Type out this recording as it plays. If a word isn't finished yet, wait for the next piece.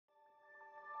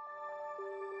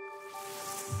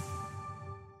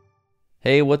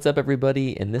Hey, what's up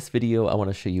everybody? In this video, I want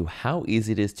to show you how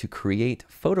easy it is to create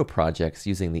photo projects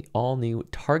using the all new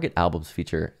Target Albums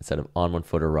feature instead of ON1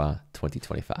 Photo RAW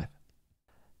 2025.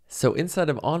 So inside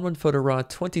of ON1 Photo RAW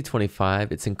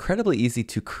 2025, it's incredibly easy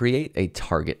to create a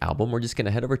target album. We're just going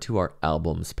to head over to our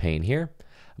albums pane here.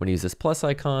 I'm going to use this plus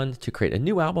icon to create a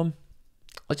new album.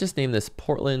 Let's just name this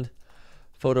Portland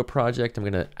Photo Project. I'm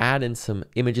going to add in some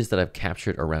images that I've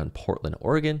captured around Portland,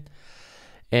 Oregon.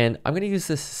 And I'm going to use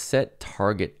this set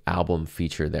target album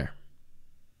feature there.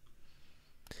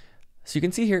 So you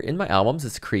can see here in my albums,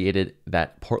 it's created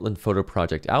that Portland Photo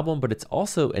Project album, but it's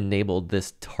also enabled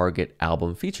this target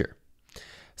album feature.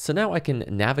 So now I can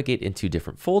navigate into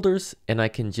different folders and I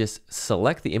can just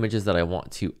select the images that I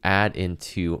want to add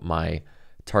into my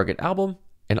target album.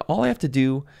 And all I have to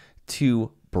do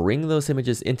to bring those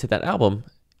images into that album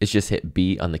is just hit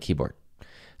B on the keyboard.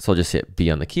 So I'll just hit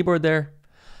B on the keyboard there.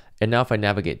 And now if I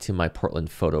navigate to my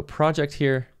Portland Photo Project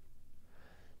here,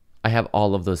 I have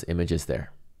all of those images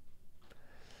there.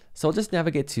 So I'll just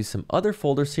navigate to some other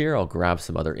folders here. I'll grab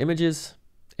some other images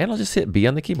and I'll just hit B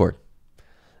on the keyboard.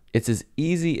 It's as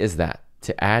easy as that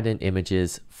to add in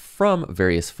images from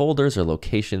various folders or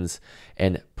locations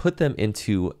and put them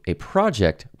into a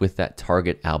project with that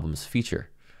Target Albums feature.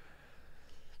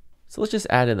 So let's just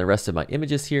add in the rest of my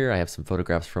images here. I have some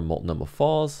photographs from Multnomah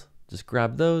Falls. Just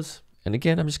grab those. And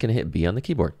again, I'm just going to hit B on the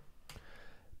keyboard.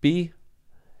 B,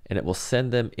 and it will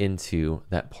send them into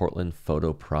that Portland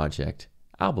Photo Project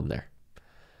album there.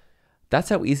 That's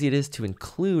how easy it is to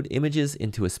include images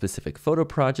into a specific photo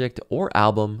project or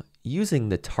album using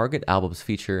the Target Albums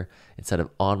feature instead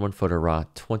of ON1 Photo RAW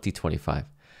 2025.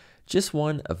 Just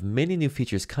one of many new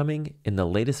features coming in the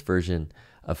latest version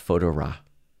of Photo RAW.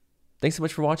 Thanks so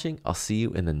much for watching. I'll see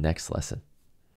you in the next lesson.